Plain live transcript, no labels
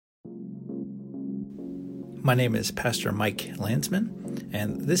My name is Pastor Mike Landsman,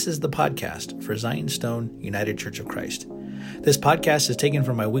 and this is the podcast for Zion Stone United Church of Christ. This podcast is taken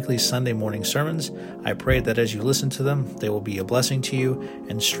from my weekly Sunday morning sermons. I pray that as you listen to them, they will be a blessing to you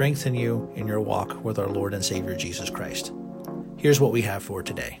and strengthen you in your walk with our Lord and Savior Jesus Christ. Here's what we have for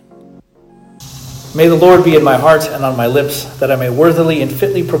today. May the Lord be in my heart and on my lips, that I may worthily and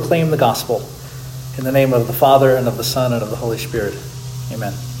fitly proclaim the gospel. In the name of the Father, and of the Son, and of the Holy Spirit.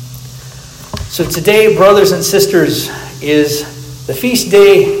 Amen. So today, brothers and sisters, is the feast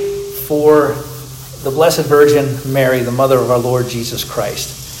day for the Blessed Virgin Mary, the mother of our Lord Jesus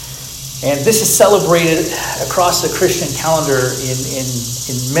Christ. And this is celebrated across the Christian calendar in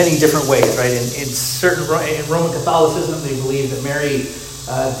many different ways, right? In Roman Catholicism, they believe that Mary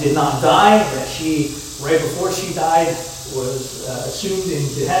did not die, that she, right before she died, was assumed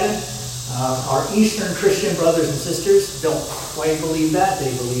into heaven. Our Eastern Christian brothers and sisters don't quite believe that.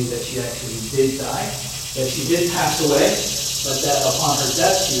 They believe that she actually did die, that she did pass away, but that upon her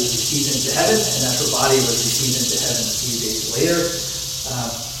death she was received into heaven, and that her body was received into heaven a few days later.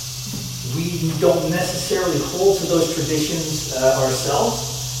 We don't necessarily hold to those traditions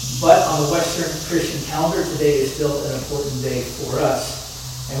ourselves, but on the Western Christian calendar, today is still an important day for us.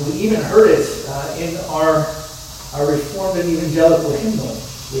 And we even heard it in our Reformed and Evangelical hymnal,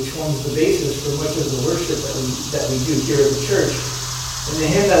 which forms the basis for much of the worship that we do here at the church. In the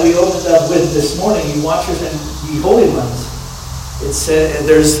hymn that we opened up with this morning, "You Watchers and Ye Holy Ones," it's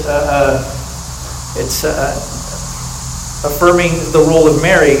affirming the role of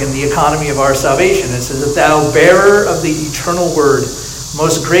Mary in the economy of our salvation. It says, "That thou bearer of the eternal word,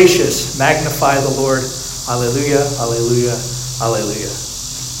 most gracious, magnify the Lord. Alleluia, alleluia, alleluia."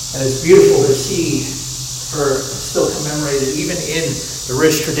 And it's beautiful to see her still commemorated even in the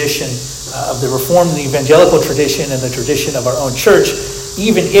rich tradition of the Reformed and the Evangelical tradition and the tradition of our own church,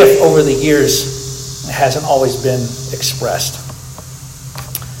 even if over the years it hasn't always been expressed.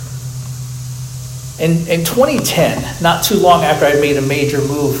 In 2010, not too long after I made a major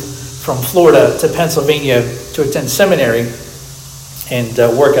move from Florida to Pennsylvania to attend seminary and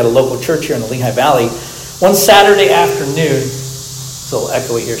work at a local church here in the Lehigh Valley, one Saturday afternoon, it's a little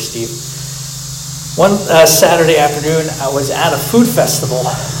echoey here, Steve. One Saturday afternoon, I was at a food festival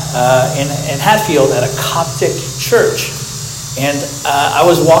in Hatfield at a Coptic church. And I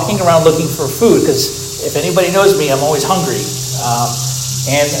was walking around looking for food, because if anybody knows me, I'm always hungry.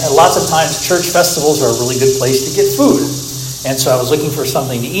 And lots of times church festivals are a really good place to get food. And so I was looking for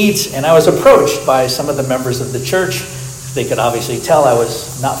something to eat, and I was approached by some of the members of the church. They could obviously tell I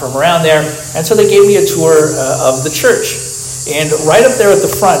was not from around there. And so they gave me a tour of the church. And right up there at the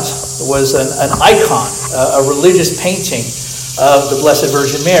front was an icon, a religious painting of the Blessed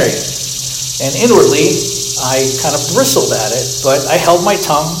Virgin Mary. And inwardly, I kind of bristled at it, but I held my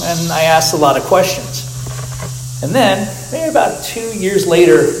tongue and I asked a lot of questions. And then, maybe about 2 years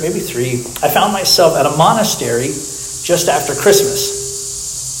later, maybe 3, I found myself at a monastery just after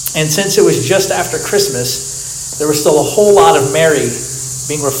Christmas. And since it was just after Christmas, there was still a whole lot of Mary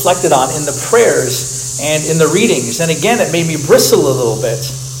being reflected on in the prayers and in the readings. And again, it made me bristle a little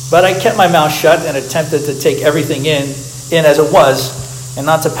bit. But I kept my mouth shut and attempted to take everything in as it was, and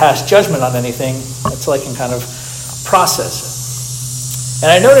not to pass judgment on anything until I can kind of process it.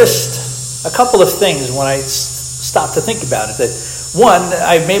 And I noticed a couple of things when I stopped to think about it. That one,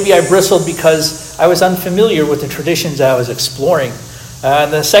 maybe I bristled because I was unfamiliar with the traditions I was exploring.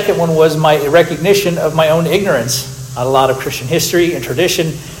 And the second one was my recognition of my own ignorance on a lot of Christian history and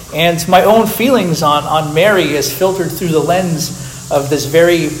tradition, and my own feelings on Mary as filtered through the lens of this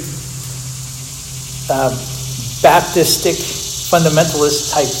very Baptistic,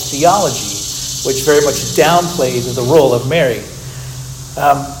 fundamentalist type theology, which very much downplayed the role of Mary.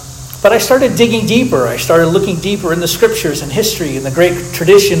 But I started digging deeper. I started looking deeper in the scriptures and history and the great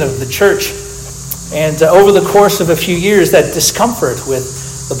tradition of the church. And over the course of a few years, that discomfort with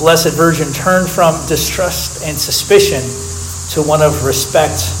the Blessed Virgin turned from distrust and suspicion to one of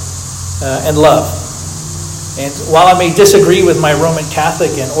respect and love. And while I may disagree with my Roman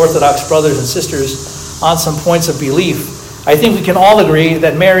Catholic and Orthodox brothers and sisters on some points of belief, I think we can all agree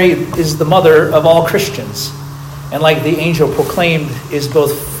that Mary is the mother of all Christians, and like the angel proclaimed, is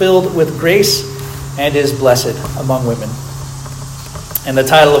both filled with grace and is blessed among women. And the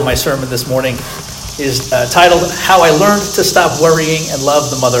title of my sermon this morning is titled, "How I Learned to Stop Worrying and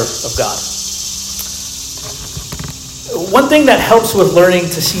Love the Mother of God." One thing that helps with learning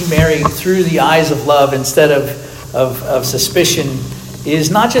to see Mary through the eyes of love instead of suspicion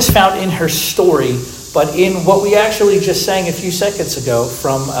is not just found in her story, but in what we actually just sang a few seconds ago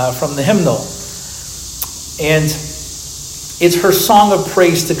from the hymnal. And It's her song of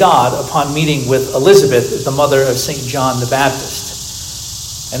praise to God upon meeting with Elizabeth, the mother of St. John the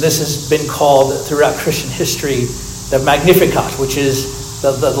Baptist. And this has been called throughout Christian history the Magnificat, which is,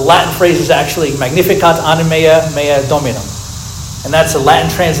 the Latin phrase is actually Magnificat animea mea Dominum. And that's a Latin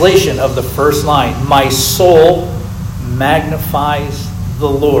translation of the first line. My soul magnifies the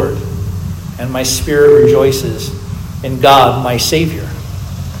Lord, and my spirit rejoices in God, my Savior.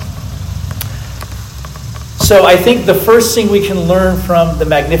 So I think the first thing we can learn from the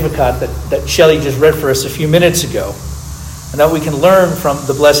Magnificat that Shelley just read for us a few minutes ago, and that we can learn from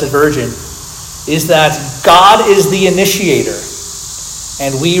the Blessed Virgin, is that God is the initiator,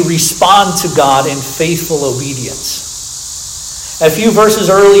 and we respond to God in faithful obedience. A few verses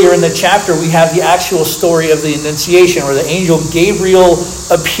earlier in the chapter, we have the actual story of the Annunciation, where the angel Gabriel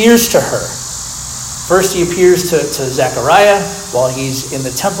appears to her. First, he appears to Zechariah while he's in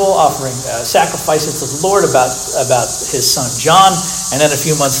the temple offering sacrifices to the Lord about his son John. And then a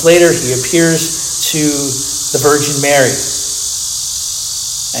few months later, he appears to the Virgin Mary.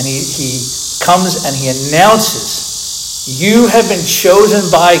 And he comes and he announces, you have been chosen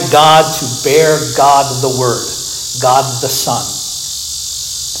by God to bear God the Word, God the Son.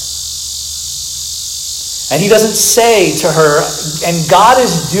 And he doesn't say to her, and God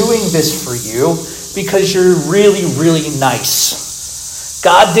is doing this for you because you're really, really nice.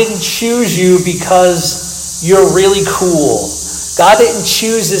 God didn't choose you because you're really cool. God didn't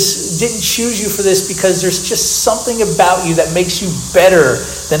choose you for this because there's just something about you that makes you better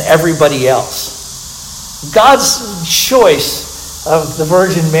than everybody else. God's choice of the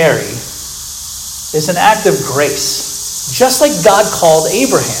Virgin Mary is an act of grace, just like God called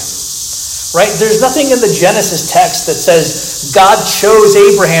Abraham. Right? There's nothing in the Genesis text that says God chose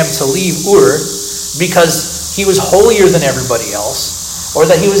Abraham to leave Ur because he was holier than everybody else, or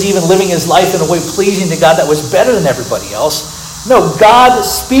that he was even living his life in a way pleasing to God that was better than everybody else. No, God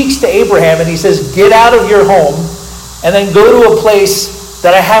speaks to Abraham and he says, get out of your home and then go to a place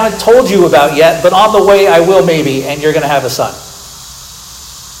that I haven't told you about yet, but on the way I will maybe, and you're going to have a son.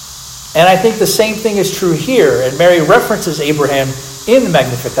 And I think the same thing is true here, and Mary references Abraham in the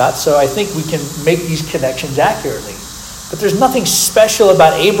Magnificat, so I think we can make these connections accurately. But there's nothing special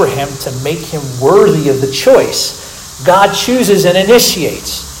about Abraham to make him worthy of the choice. God chooses and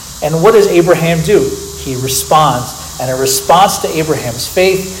initiates. And what does Abraham do? He responds. And in response to Abraham's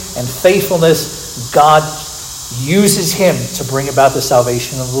faith and faithfulness, God uses him to bring about the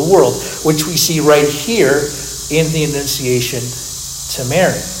salvation of the world, which we see right here in the Annunciation to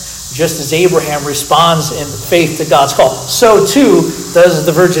Mary. Just as Abraham responds in faith to God's call, so too does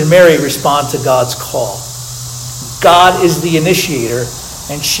the Virgin Mary respond to God's call. God is the initiator,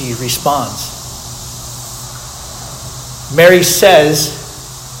 and she responds. Mary says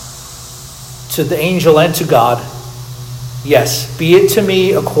to the angel and to God, yes, be it to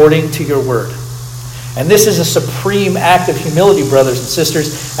me according to your word. And this is a supreme act of humility, brothers and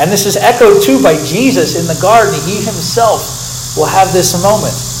sisters. And this is echoed too by Jesus in the garden. He himself will have this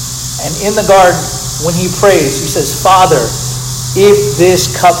moment. And in the garden, when he prays, he says, Father, if this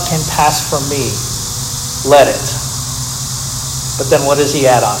cup can pass from me, let it. But then what does he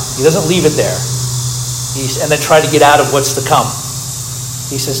add on? He doesn't leave it there. And then try to get out of what's to come.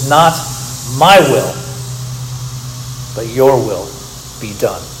 He says, not my will, but your will be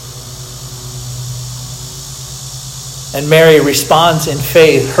done. And Mary responds in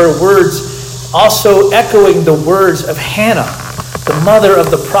faith, her words also echoing the words of Hannah, the mother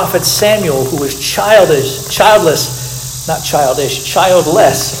of the prophet Samuel, who was childless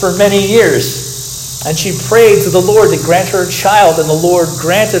for many years. And she prayed to the Lord to grant her a child, and the Lord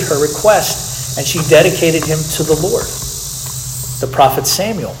granted her request, and she dedicated him to the Lord, the prophet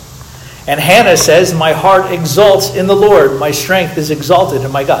Samuel. And Hannah says, my heart exults in the Lord, my strength is exalted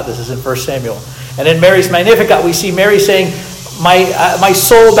in my God. This is in 1 Samuel. And in Mary's Magnificat, we see Mary saying, my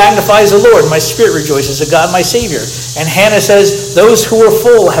soul magnifies the Lord, my spirit rejoices in God, my Savior. And Hannah says, those who are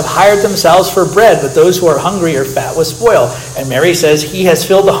full have hired themselves for bread, but those who are hungry or fat will spoil. And Mary says, he has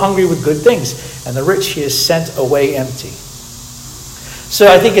filled the hungry with good things, and the rich he has sent away empty. So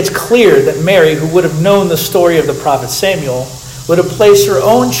I think it's clear that Mary, who would have known the story of the prophet Samuel, would have placed her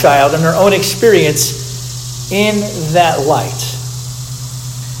own child and her own experience in that light.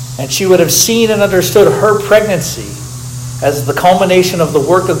 And she would have seen and understood her pregnancy as the culmination of the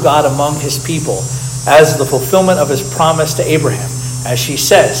work of God among his people, as the fulfillment of his promise to Abraham. As she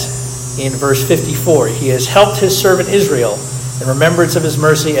says in verse 54, he has helped his servant Israel in remembrance of his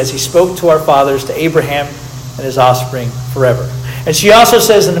mercy as he spoke to our fathers, to Abraham and his offspring forever. And she also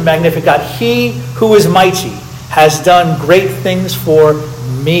says in the Magnificat, he who is mighty has done great things for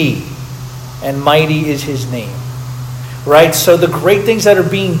me, and mighty is his name. right? So the great things that are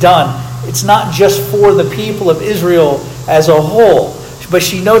being done, it's not just for the people of Israel as a whole, but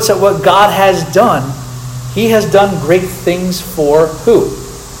she notes that what God has done, he has done great things for who?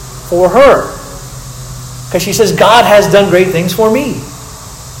 For her. Because she says, God has done great things for me.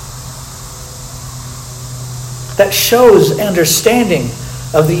 That shows understanding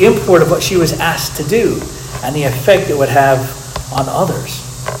of the import of what she was asked to do and the effect it would have on others.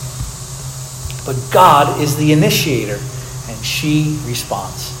 But God is the initiator, and she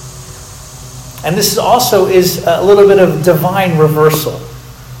responds. And this also is a little bit of divine reversal.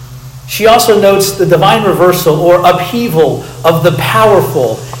 She also notes the divine reversal or upheaval of the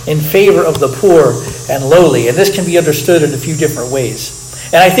powerful in favor of the poor and lowly. And this can be understood in a few different ways.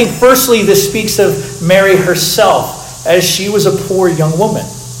 And I think firstly, this speaks of Mary herself, as she was a poor young woman.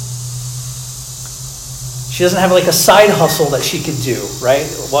 She doesn't have like a side hustle that she could do, right?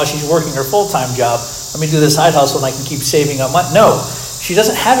 While she's working her full-time job, let me do this side hustle and I can keep saving up money. No, she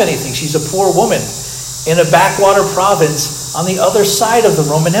doesn't have anything. She's a poor woman in a backwater province on the other side of the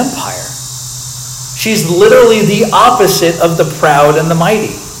Roman Empire. She's literally the opposite of the proud and the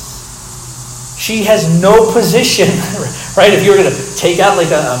mighty. She has no position, right? If you were going to take out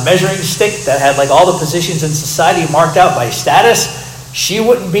like a measuring stick that had like all the positions in society marked out by status, she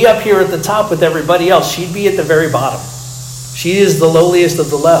wouldn't be up here at the top with everybody else. She'd be at the very bottom. She is the lowliest of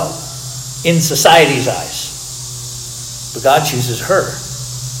the low in society's eyes. But God chooses her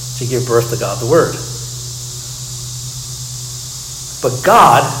to give birth to God the Word. But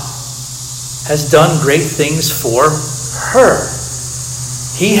God has done great things for her.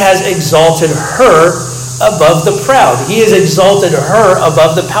 He has exalted her above the proud. He has exalted her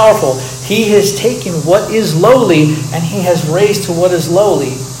above the powerful. He has taken what is lowly and he has raised to what is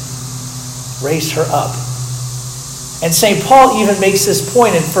lowly, raised her up. And St. Paul even makes this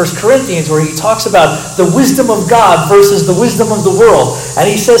point in 1 Corinthians where he talks about the wisdom of God versus the wisdom of the world. And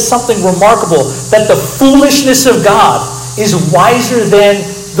he says something remarkable, that the foolishness of God is wiser than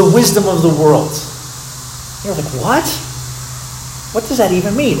the wisdom of the world. You're like, what? What does that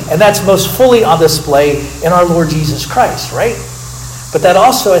even mean? And that's most fully on display in our Lord Jesus Christ, right? But that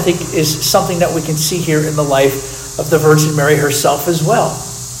also, I think, is something that we can see here in the life of the Virgin Mary herself as well.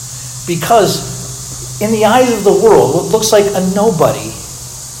 Because in the eyes of the world, what looks like a nobody,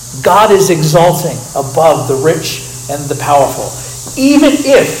 God is exalting above the rich and the powerful. Even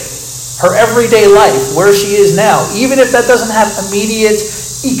if her everyday life, where she is now, even if that doesn't have immediate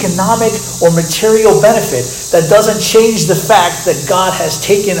economic or material benefit, that doesn't change the fact that God has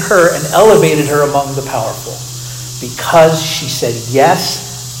taken her and elevated her among the powerful. Because she said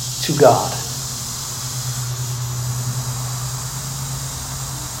yes to God.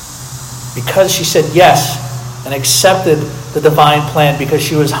 Because she said yes and accepted the divine plan, because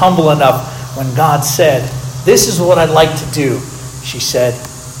she was humble enough when God said, this is what I'd like to do. She said,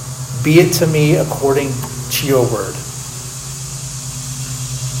 be it to me according to your word.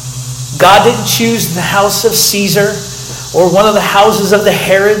 God didn't choose the house of Caesar or one of the houses of the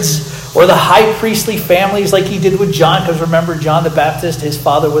Herods or the high priestly families like he did with John, because remember, John the Baptist, his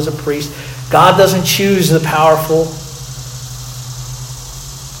father was a priest. God doesn't choose the powerful.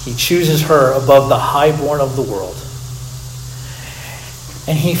 He chooses her above the highborn of the world.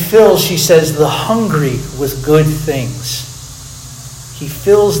 And he fills, she says, the hungry with good things. He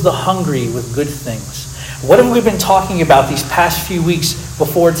fills the hungry with good things. What have we been talking about these past few weeks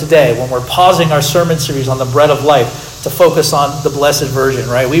before today when we're pausing our sermon series on the bread of life to focus on the Blessed Virgin,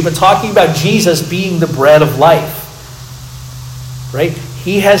 right? We've been talking about Jesus being the bread of life, right?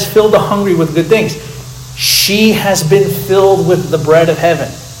 He has filled the hungry with good things. She has been filled with the bread of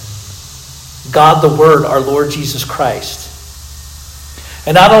heaven. God the Word, our Lord Jesus Christ.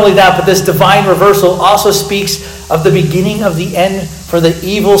 And not only that, but this divine reversal also speaks of the beginning of the end for the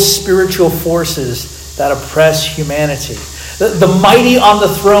evil spiritual forces that oppress humanity. The mighty on the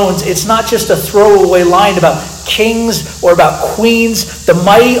thrones, it's not just a throwaway line about kings or about queens. The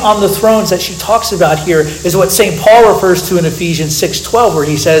mighty on the thrones that she talks about here is what St. Paul refers to in Ephesians 6:12, where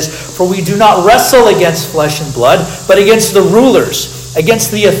he says, for we do not wrestle against flesh and blood, but against the rulers,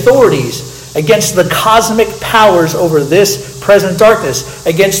 against the authorities, against the cosmic powers over this present darkness,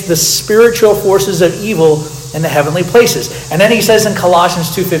 against the spiritual forces of evil in the heavenly places. And then he says in Colossians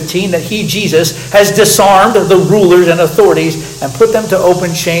 2:15 that he, Jesus, has disarmed the rulers and authorities and put them to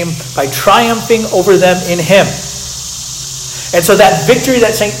open shame by triumphing over them in him. And so that victory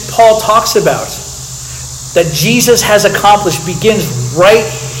that St. Paul talks about, that Jesus has accomplished, begins right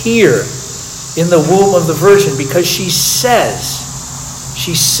here in the womb of the Virgin, because she says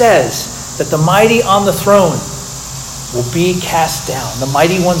that the mighty on the throne will be cast down. The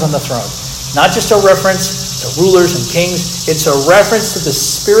mighty ones on the throne. Not just a reference to rulers and kings. It's a reference to the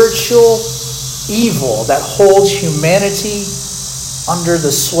spiritual evil that holds humanity under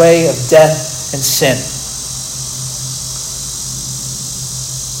the sway of death and sin.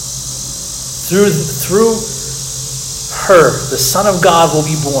 Through her, the Son of God will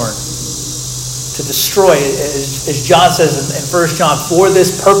be born to destroy, as John says in 1 John, for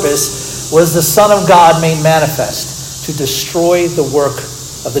this purpose was the Son of God made manifest, to destroy the work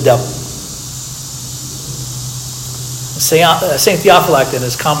of the devil. St. Theophylact, in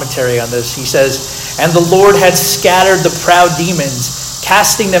his commentary on this, he says, and the Lord had scattered the proud demons,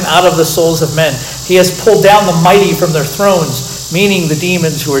 casting them out of the souls of men. He has pulled down the mighty from their thrones, meaning the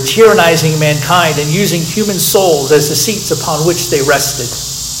demons who are tyrannizing mankind and using human souls as the seats upon which they rested.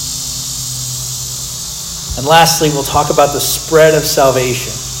 And lastly, we'll talk about the spread of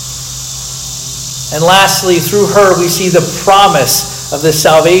salvation. And lastly, through her, we see the promise of the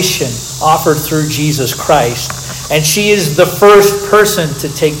salvation offered through Jesus Christ. And she is the first person to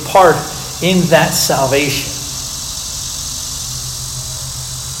take part in that salvation.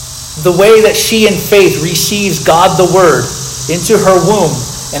 The way that she in faith receives God the Word into her womb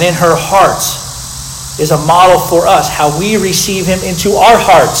and in her hearts is a model for us, how we receive him into our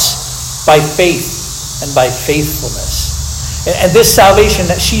hearts by faith and by faithfulness. And this salvation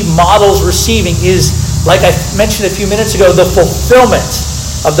that she models receiving is, like I mentioned a few minutes ago, the fulfillment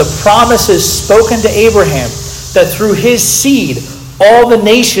of the promises spoken to Abraham, that through his seed, all the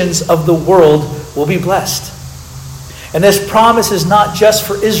nations of the world will be blessed. And this promise is not just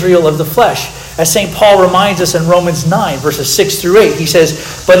for Israel of the flesh. As St. Paul reminds us in Romans 9, verses 6 through 8, he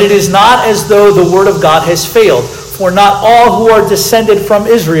says, but it is not as though the word of God has failed, for not all who are descended from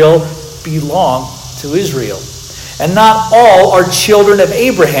Israel belong to Israel. And not all are children of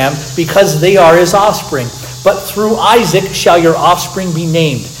Abraham, because they are his offspring. But through Isaac shall your offspring be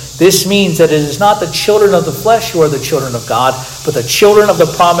named. This means that it is not the children of the flesh who are the children of God, but the children of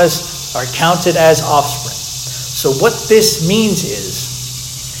the promise are counted as offspring. So what this means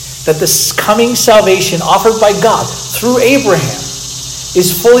is that this coming salvation offered by God through Abraham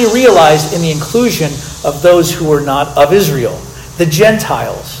is fully realized in the inclusion of those who are not of Israel, the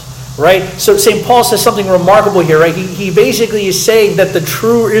Gentiles. Right? So St. Paul says something remarkable here, right? He basically is saying that the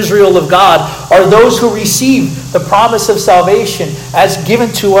true Israel of God are those who receive the promise of salvation as given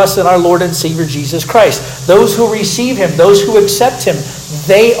to us in our Lord and Savior Jesus Christ. Those who receive him, those who accept him,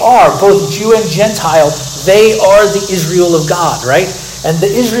 they are, both Jew and Gentile, they are the Israel of God, right? And the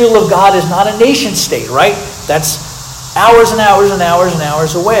Israel of God is not a nation state, right? That's hours and hours and hours and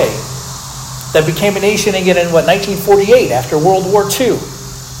hours away. That became a nation again in 1948 after World War II.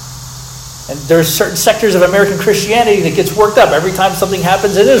 And there's certain sectors of American Christianity that gets worked up every time something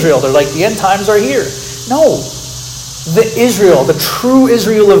happens in Israel. They're like, the end times are here. No. The Israel, the true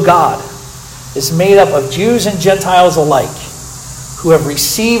Israel of God, is made up of Jews and Gentiles alike who have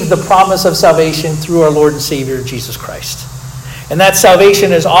received the promise of salvation through our Lord and Savior, Jesus Christ. And that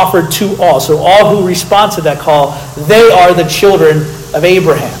salvation is offered to all. So all who respond to that call, they are the children of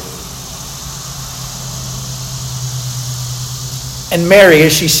Abraham. And Mary,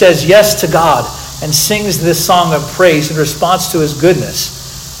 as she says yes to God and sings this song of praise in response to his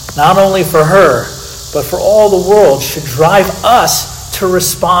goodness, not only for her, but for all the world, should drive us to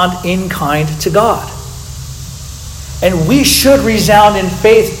respond in kind to God. And we should resound in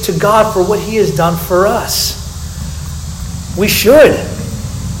faith to God for what he has done for us. We should.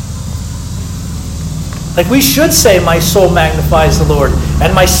 Like we should say, my soul magnifies the Lord,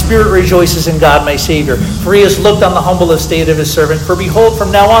 and my spirit rejoices in God my Savior. For he has looked on the humble estate of his servant. For behold,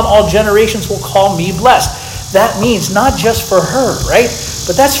 from now on all generations will call me blessed. That means not just for her, right?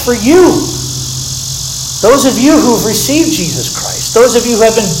 But that's for you. Those of you who have received Jesus Christ. Those of you who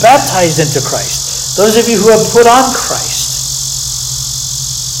have been baptized into Christ. Those of you who have put on Christ.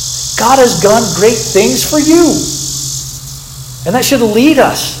 God has done great things for you. And that should lead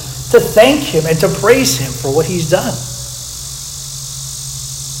us to thank him and to praise him for what he's done.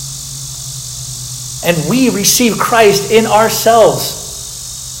 And we receive Christ in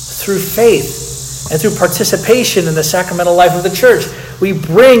ourselves through faith and through participation in the sacramental life of the church. We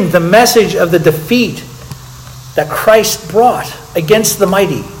bring the message of the defeat that Christ brought against the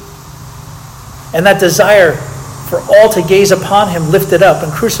mighty, and that desire for all to gaze upon him lifted up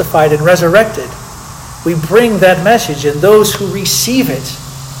and crucified and resurrected. We bring that message, and those who receive it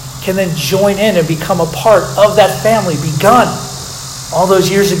can then join in and become a part of that family begun all those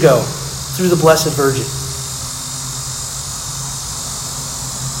years ago through the Blessed Virgin.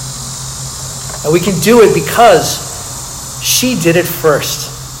 And we can do it because she did it first.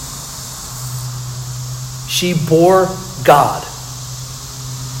 She bore God.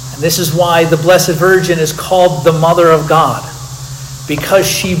 And This is why the Blessed Virgin is called the Mother of God, because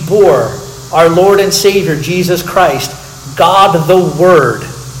she bore our Lord and Savior, Jesus Christ, God the Word,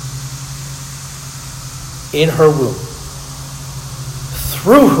 in her womb,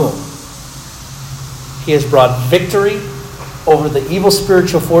 through whom he has brought victory over the evil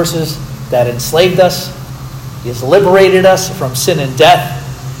spiritual forces that enslaved us. He has liberated us from sin and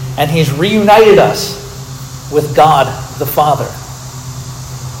death, and he has reunited us with God the Father.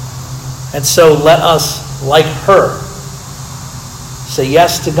 And so let us, like her, say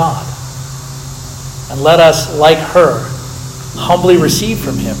yes to God. And let us, like her, humbly receive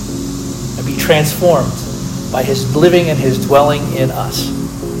from him and be transformed by his living and his dwelling in us.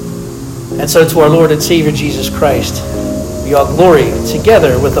 And so to our Lord and Savior Jesus Christ be all glory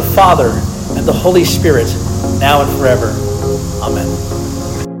together with the Father and the Holy Spirit, now and forever. Amen.